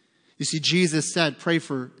 You see, Jesus said, pray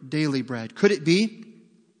for daily bread. Could it be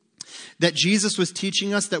that Jesus was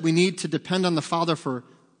teaching us that we need to depend on the Father for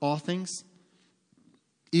all things?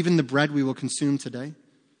 Even the bread we will consume today?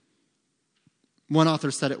 One author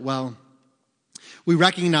said it well. We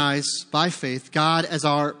recognize by faith God as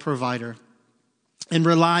our provider and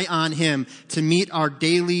rely on him to meet our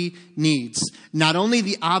daily needs. Not only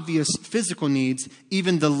the obvious physical needs,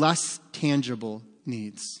 even the less tangible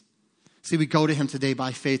needs. See, we go to him today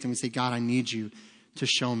by faith and we say, God, I need you to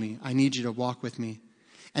show me. I need you to walk with me.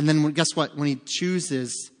 And then guess what? When he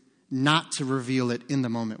chooses not to reveal it in the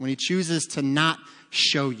moment, when he chooses to not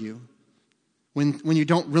show you, when you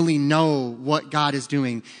don't really know what God is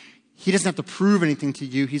doing, he doesn't have to prove anything to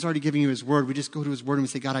you. He's already giving you his word. We just go to his word and we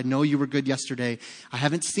say, God, I know you were good yesterday. I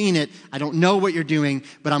haven't seen it. I don't know what you're doing,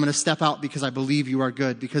 but I'm going to step out because I believe you are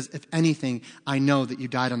good. Because if anything, I know that you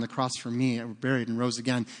died on the cross for me and were buried and rose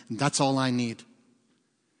again. And that's all I need.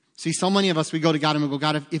 See, so many of us, we go to God and we go,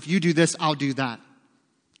 God, if you do this, I'll do that.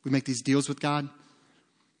 We make these deals with God.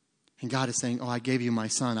 And God is saying, I gave you my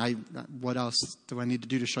son. What else do I need to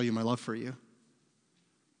do to show you my love for you?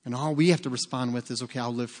 And all we have to respond with is, okay,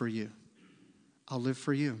 I'll live for you. I'll live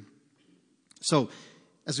for you. So,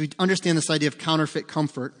 as we understand this idea of counterfeit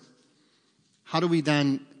comfort, how do we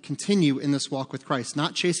then continue in this walk with Christ?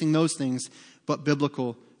 Not chasing those things, but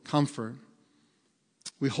biblical comfort.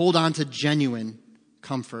 We hold on to genuine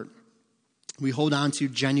comfort. We hold on to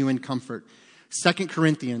genuine comfort. 2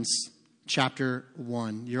 Corinthians chapter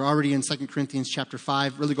 1. You're already in 2 Corinthians chapter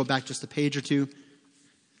 5. Really go back just a page or two.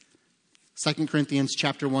 2 Corinthians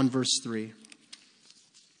chapter 1, verse 3.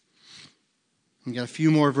 We've got a few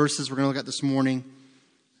more verses we're going to look at this morning.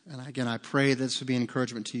 And again, I pray this would be an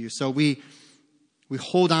encouragement to you. So we We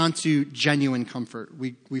hold on to genuine comfort.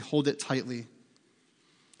 We hold it tightly.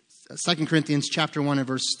 2 Corinthians chapter 1 and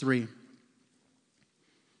verse 3.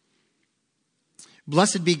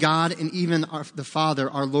 Blessed be God and even the Father,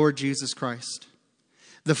 our Lord Jesus Christ,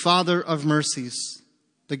 the Father of mercies,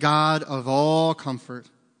 the God of all comfort,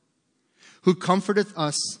 who comforteth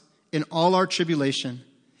us in all our tribulation,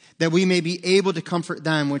 that we may be able to comfort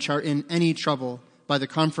them which are in any trouble by the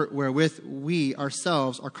comfort wherewith we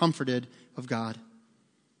ourselves are comforted of God.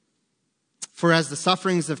 For as the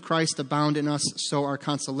sufferings of Christ abound in us, so our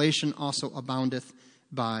consolation also aboundeth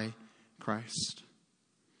by Christ.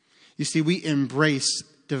 You see, we embrace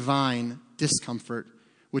divine discomfort,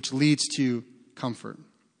 which leads to comfort.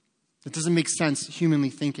 It doesn't make sense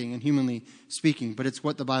humanly thinking and humanly speaking, but it's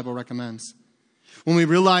what the Bible recommends. When we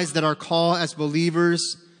realize that our call as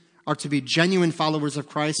believers are to be genuine followers of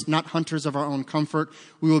Christ, not hunters of our own comfort,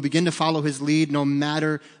 we will begin to follow his lead no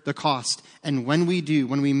matter the cost. And when we do,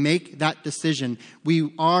 when we make that decision,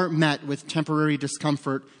 we are met with temporary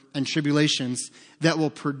discomfort and tribulations that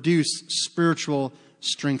will produce spiritual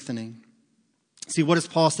strengthening. See, what does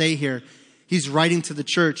Paul say here? He's writing to the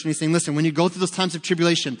church and he's saying, listen, when you go through those times of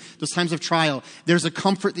tribulation, those times of trial, there's a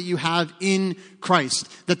comfort that you have in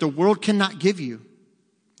Christ that the world cannot give you.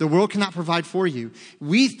 The world cannot provide for you.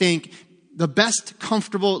 We think the best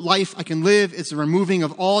comfortable life I can live is the removing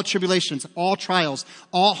of all tribulations, all trials,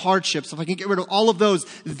 all hardships. If I can get rid of all of those,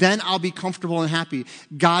 then I'll be comfortable and happy.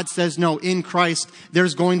 God says, no, in Christ,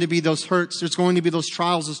 there's going to be those hurts. There's going to be those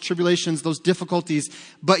trials, those tribulations, those difficulties.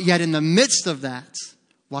 But yet in the midst of that,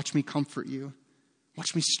 watch me comfort you.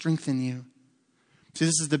 Watch me strengthen you. See,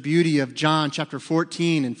 this is the beauty of John chapter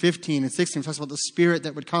 14 and 15 and 16. It talks about the Spirit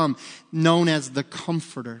that would come, known as the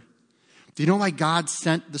Comforter. Do you know why God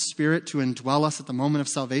sent the Spirit to indwell us at the moment of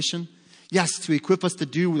salvation? Yes, to equip us to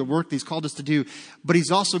do the work that he's called us to do. But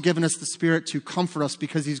he's also given us the Spirit to comfort us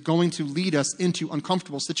because he's going to lead us into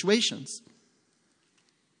uncomfortable situations.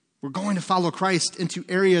 We're going to follow Christ into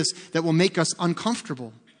areas that will make us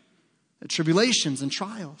uncomfortable. Tribulations and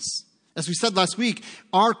trials. As we said last week,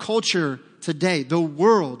 our culture today, the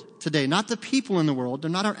world today, not the people in the world,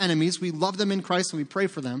 they're not our enemies. We love them in Christ and we pray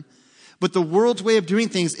for them. But the world's way of doing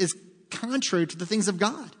things is contrary to the things of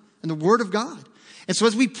God and the Word of God. And so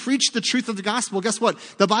as we preach the truth of the gospel, guess what?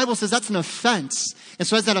 The Bible says that's an offense. And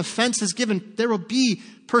so as that offense is given, there will be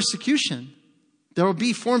persecution. There will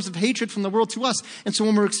be forms of hatred from the world to us. And so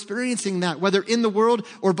when we're experiencing that, whether in the world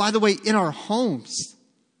or, by the way, in our homes,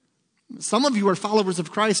 some of you are followers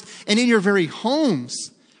of Christ, and in your very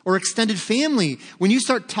homes or extended family, when you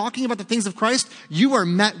start talking about the things of Christ, you are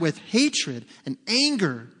met with hatred and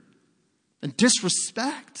anger and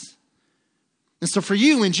disrespect. And so for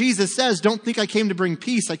you, when Jesus says, don't think I came to bring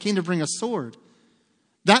peace, I came to bring a sword,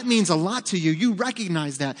 that means a lot to you. You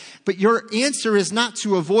recognize that. But your answer is not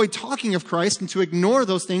to avoid talking of Christ and to ignore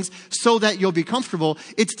those things so that you'll be comfortable.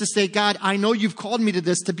 It's to say, God, I know you've called me to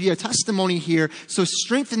this to be a testimony here. So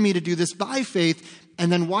strengthen me to do this by faith.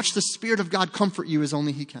 And then watch the Spirit of God comfort you as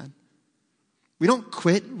only he can. We don't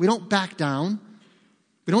quit. We don't back down.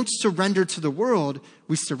 We don't surrender to the world.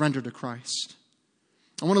 We surrender to Christ.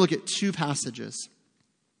 I want to look at two passages.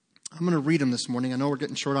 I'm going to read them this morning. I know we're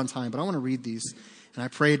getting short on time, but I want to read these. And I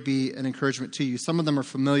pray it'd be an encouragement to you. Some of them are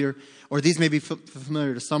familiar, or these may be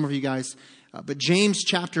familiar to some of you guys. But James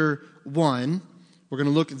chapter 1, we're going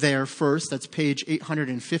to look there first. That's page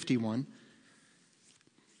 851.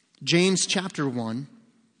 James chapter 1,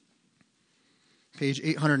 page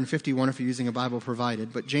 851 if you're using a Bible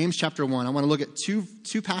provided. But James chapter 1, I want to look at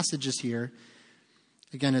two passages here.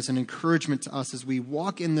 Again, as an encouragement to us as we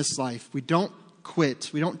walk in this life. We don't quit.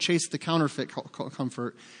 We don't chase the counterfeit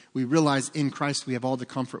comfort. We realize in Christ we have all the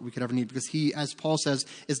comfort we could ever need because he, as Paul says,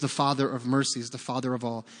 is the Father of mercies, the Father of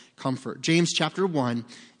all comfort. James chapter 1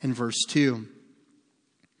 and verse 2.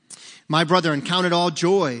 My brethren, count it all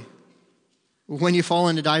joy when you fall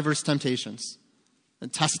into diverse temptations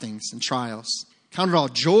and testings and trials. Count it all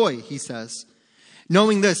joy, he says,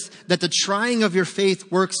 knowing this, that the trying of your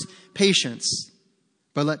faith works patience.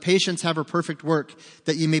 But let patience have her perfect work,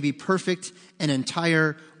 that ye may be perfect and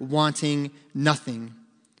entire, wanting nothing.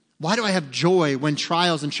 Why do I have joy when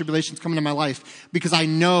trials and tribulations come into my life? Because I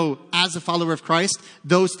know, as a follower of Christ,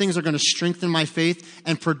 those things are going to strengthen my faith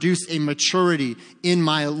and produce a maturity in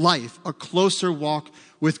my life, a closer walk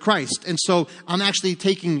with Christ. And so I'm actually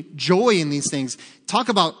taking joy in these things. Talk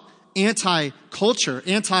about anti-culture,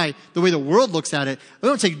 the way the world looks at it. We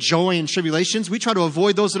don't take joy in tribulations. We try to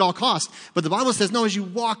avoid those at all costs. But the Bible says, no, as you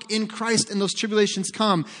walk in Christ and those tribulations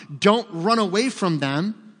come, don't run away from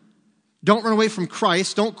them. Don't run away from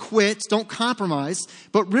Christ. Don't quit. Don't compromise.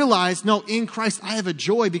 But realize, no, in Christ I have a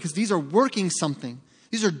joy because these are working something.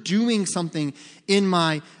 These are doing something in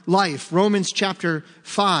my life. Romans chapter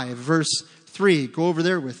 5, verse 3. Go over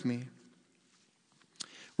there with me.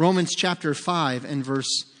 Romans chapter 5 and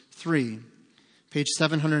verse 3. Page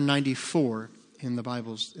 794 in the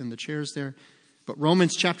Bibles, in the chairs there. But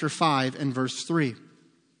Romans chapter 5 and verse 3.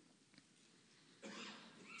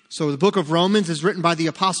 So the book of Romans is written by the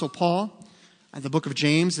Apostle Paul. And the book of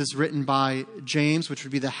James is written by James, which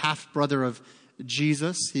would be the half-brother of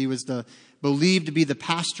Jesus. He was believed to be the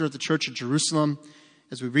pastor of the church of Jerusalem.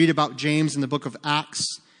 As we read about James in the book of Acts,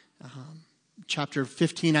 chapter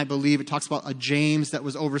 15, I believe, it talks about a James that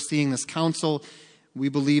was overseeing this council. We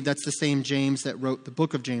believe that's the same James that wrote the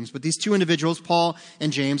book of James. But these two individuals, Paul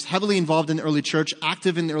and James, heavily involved in the early church,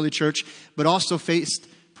 active in the early church, but also faced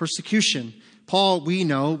persecution. Paul, we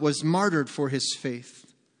know, was martyred for his faith.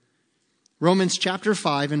 Romans chapter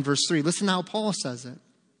 5 and verse 3. Listen to how Paul says it.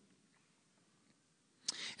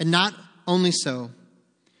 And not only so,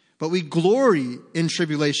 but we glory in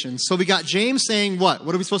tribulations. So we got James saying what?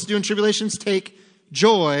 What are we supposed to do in tribulations? Take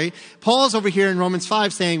joy. Paul's over here in Romans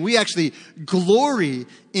 5 saying we actually glory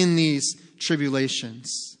in these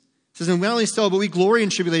tribulations. It says, and not only so, but we glory in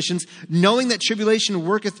tribulations, knowing that tribulation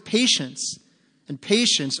worketh patience, and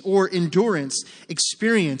patience or endurance,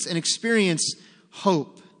 experience, and experience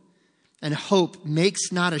hope. And hope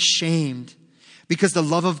makes not ashamed, because the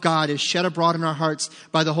love of God is shed abroad in our hearts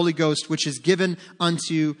by the Holy Ghost, which is given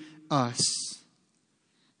unto us.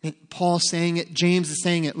 Paul saying it, James is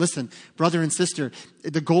saying it. Listen, brother and sister,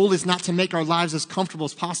 the goal is not to make our lives as comfortable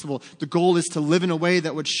as possible. The goal is to live in a way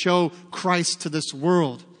that would show Christ to this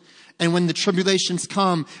world. And when the tribulations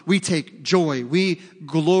come, we take joy. We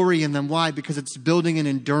glory in them. Why? Because it's building an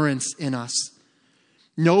endurance in us.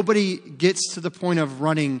 Nobody gets to the point of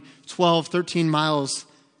running 12, 13 miles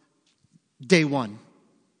day one.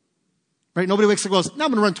 Right? Nobody wakes up and goes, now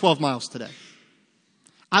I'm going to run 12 miles today.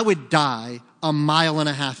 I would die a mile and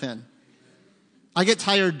a half in. I get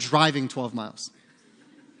tired driving 12 miles.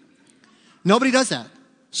 Nobody does that.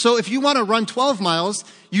 So if you want to run 12 miles,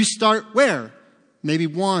 you start where? Maybe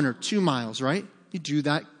 1 or 2 miles, right? You do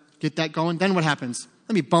that, get that going. Then what happens?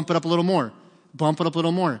 Let me bump it up a little more. Bump it up a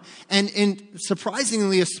little more. And in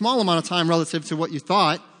surprisingly a small amount of time relative to what you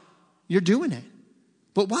thought, you're doing it.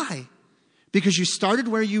 But why? Because you started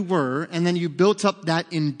where you were and then you built up that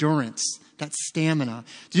endurance, that stamina.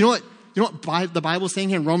 Do you know what the Bible is saying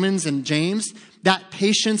here in Romans and James? That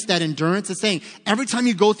patience, that endurance is saying every time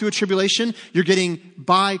you go through a tribulation, you're getting,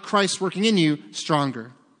 by Christ working in you,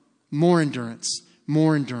 stronger. More endurance,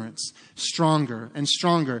 stronger and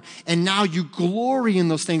stronger. And now you glory in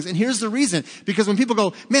those things. And here's the reason. Because when people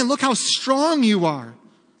go, man, look how strong you are.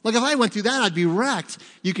 Like if I went through that, I'd be wrecked.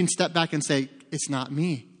 You can step back and say, it's not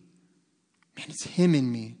me. Man, it's him in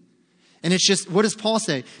me. And it's just, what does Paul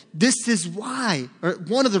say? This is why, or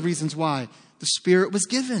one of the reasons why the Spirit was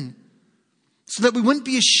given. So that we wouldn't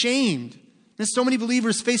be ashamed. And so many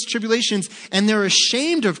believers face tribulations and they're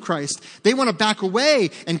ashamed of Christ. They want to back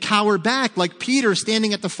away and cower back like Peter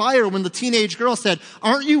standing at the fire when the teenage girl said,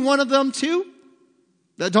 aren't you one of them too?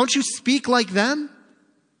 Don't you speak like them?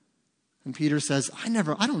 And Peter says, I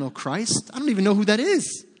don't know Christ. I don't even know who that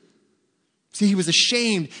is. See, he was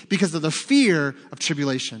ashamed because of the fear of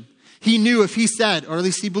tribulation. He knew if he said, or at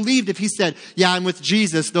least he believed if he said, yeah, I'm with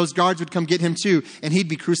Jesus, those guards would come get him too, and he'd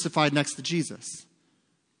be crucified next to Jesus.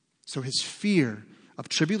 So his fear of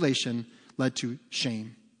tribulation led to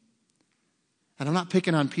shame. And I'm not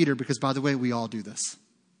picking on Peter because, by the way, we all do this.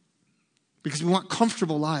 Because we want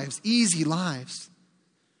comfortable lives, easy lives.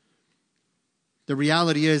 The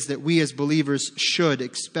reality is that we as believers should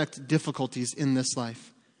expect difficulties in this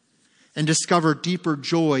life and discover deeper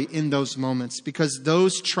joy in those moments, because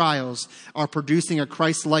those trials are producing a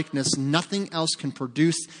Christ-likeness nothing else can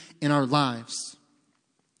produce in our lives.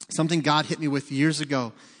 Something God hit me with years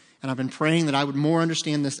ago. And I've been praying that I would more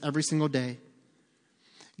understand this every single day.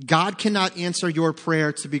 God cannot answer your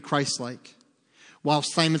prayer to be Christ-like while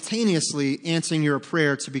simultaneously answering your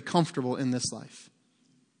prayer to be comfortable in this life.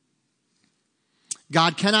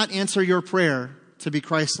 God cannot answer your prayer to be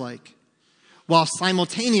Christ-like while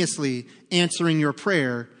simultaneously answering your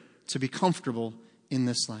prayer to be comfortable in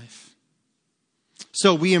this life.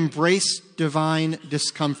 So we embrace divine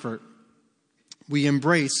discomfort. We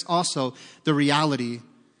embrace also the reality,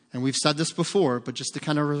 and we've said this before, but just to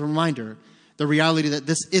kind of a reminder, the reality that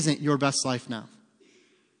this isn't your best life now.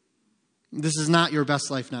 This is not your best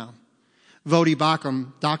life now. Dr.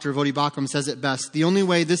 Vodi Bakum says it best. The only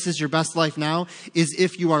way this is your best life now is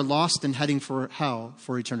if you are lost and heading for hell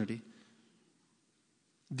for eternity.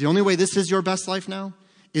 The only way this is your best life now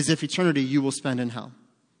is if eternity you will spend in hell.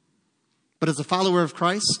 But as a follower of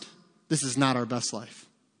Christ, this is not our best life.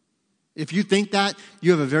 If you think that,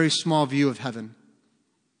 you have a very small view of heaven,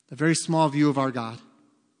 a very small view of our God.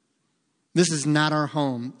 This is not our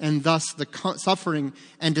home, and thus the suffering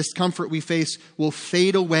and discomfort we face will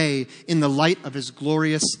fade away in the light of his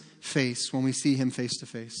glorious face when we see him face to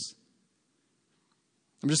face.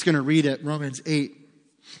 I'm just going to read it. Romans 8,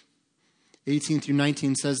 18 through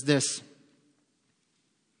 19 says this.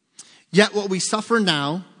 Yet what we suffer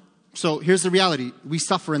now, so here's the reality. We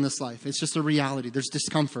suffer in this life. It's just a reality. There's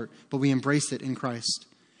discomfort, but we embrace it in Christ.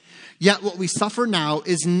 Yet what we suffer now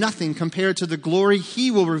is nothing compared to the glory he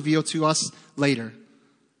will reveal to us later.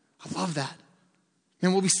 I love that.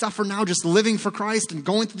 And what we suffer now, just living for Christ and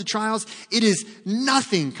going through the trials, it is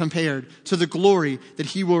nothing compared to the glory that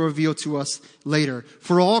he will reveal to us later.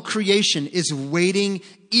 For all creation is waiting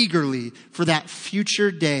eagerly for that future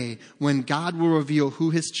day when God will reveal who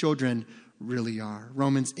his children really are.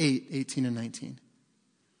 Romans 8, 18 and 19.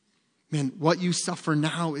 Man, what you suffer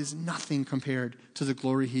now is nothing compared to the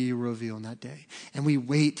glory he will reveal in that day. And we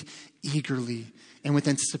wait eagerly and with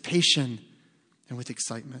anticipation and with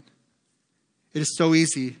excitement. It is so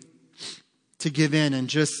easy to give in and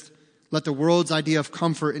just let the world's idea of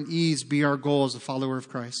comfort and ease be our goal as a follower of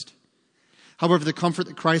Christ. However, the comfort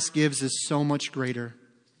that Christ gives is so much greater.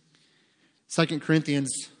 2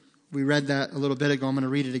 Corinthians, we read that a little bit ago. I'm going to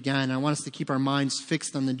read it again. I want us to keep our minds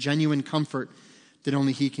fixed on the genuine comfort that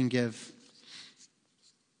only he can give.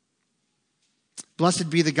 Blessed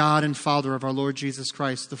be the God and Father of our Lord Jesus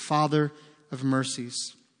Christ, the Father of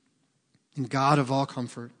mercies and God of all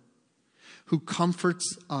comfort, who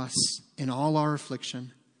comforts us in all our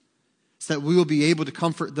affliction, so that we will be able to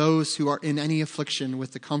comfort those who are in any affliction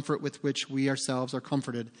with the comfort with which we ourselves are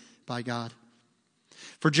comforted by God.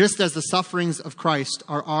 For just as the sufferings of Christ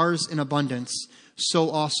are ours in abundance,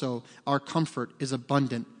 so also our comfort is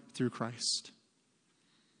abundant through Christ.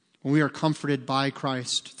 When we are comforted by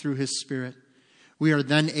Christ through his Spirit, we are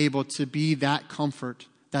then able to be that comfort,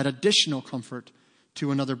 that additional comfort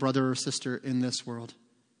to another brother or sister in this world.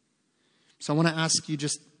 So I want to ask you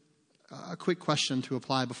just a quick question to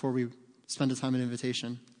apply before we spend a time in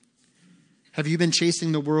invitation. Have you been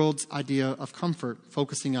chasing the world's idea of comfort,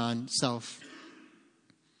 focusing on self?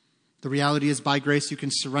 The reality is, by grace, you can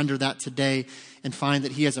surrender that today and find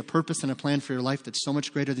that he has a purpose and a plan for your life that's so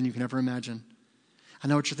much greater than you can ever imagine. I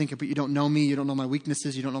know what you're thinking, but you don't know me. You don't know my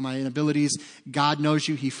weaknesses. You don't know my inabilities. God knows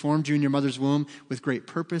you. He formed you in your mother's womb with great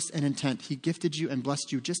purpose and intent. He gifted you and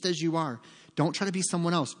blessed you just as you are. Don't try to be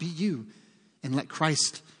someone else. Be you. And let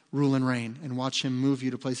Christ rule and reign and watch him move you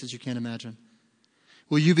to places you can't imagine.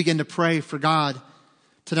 Will you begin to pray for God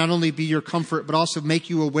to not only be your comfort, but also make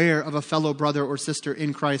you aware of a fellow brother or sister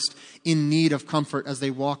in Christ in need of comfort as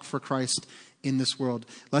they walk for Christ in this world?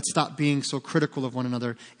 Let's stop being so critical of one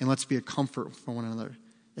another, and let's be a comfort for one another.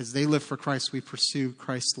 As they live for Christ, we pursue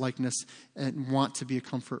Christ's likeness and want to be a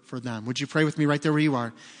comfort for them. Would you pray with me right there where you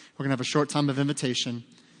are? We're going to have a short time of invitation.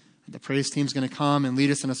 The praise team's going to come and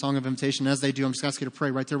lead us in a song of invitation. As they do, I'm just asking you to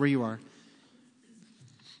pray right there where you are.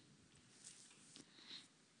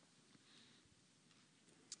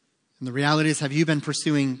 And the reality is, have you been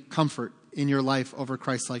pursuing comfort in your life over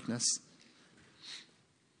Christ's likeness?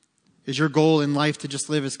 Is your goal in life to just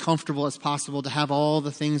live as comfortable as possible, to have all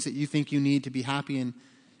the things that you think you need to be happy and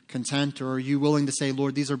content? Or are you willing to say,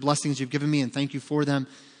 Lord, these are blessings you've given me and thank you for them.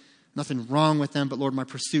 Nothing wrong with them, but Lord, my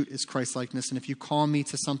pursuit is Christ likeness. And if you call me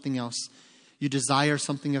to something else, you desire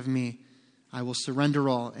something of me, I will surrender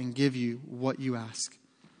all and give you what you ask.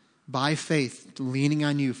 By faith, leaning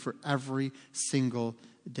on you for every single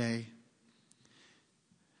day.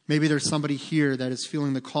 Maybe there's somebody here that is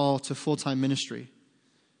feeling the call to full-time ministry,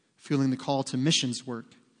 feeling the call to missions work,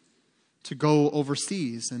 to go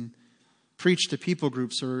overseas and preach to people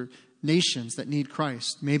groups or nations that need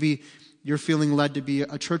Christ. Maybe you're feeling led to be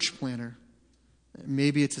a church planner.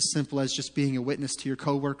 Maybe it's as simple as just being a witness to your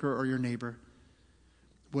coworker or your neighbor.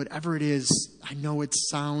 Whatever it is, I know it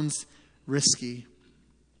sounds risky,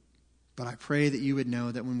 but I pray that you would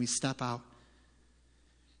know that when we step out,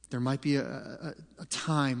 there might be a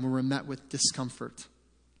time where we're met with discomfort.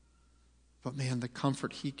 But man, the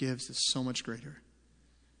comfort he gives is so much greater.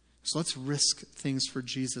 So let's risk things for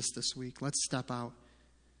Jesus this week. Let's step out.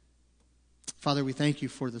 Father, we thank you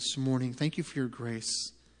for this morning. Thank you for your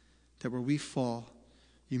grace, that where we fall,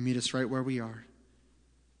 you meet us right where we are.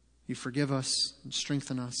 You forgive us and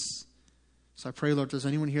strengthen us. So I pray, Lord, if there's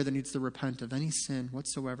anyone here that needs to repent of any sin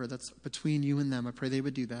whatsoever that's between you and them, I pray they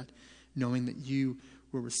would do that, knowing that you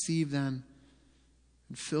will receive them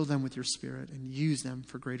and fill them with your Spirit and use them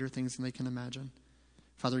for greater things than they can imagine.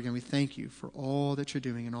 Father, again, we thank you for all that you're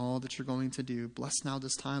doing and all that you're going to do. Bless now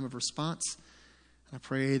this time of response. And I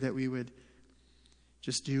pray that we would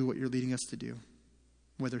just do what you're leading us to do,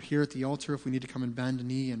 whether here at the altar, if we need to come and bend a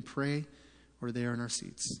knee and pray, or there in our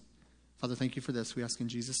seats. Father, thank you for this. We ask in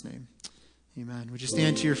Jesus' name. Amen. Would you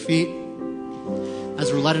stand to your feet?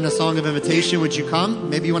 As we're led in a song of invitation, would you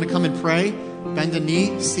come? Maybe you want to come and pray, bend a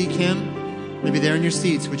knee, seek him. Maybe there in your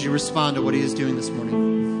seats, would you respond to what he is doing this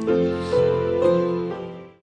morning?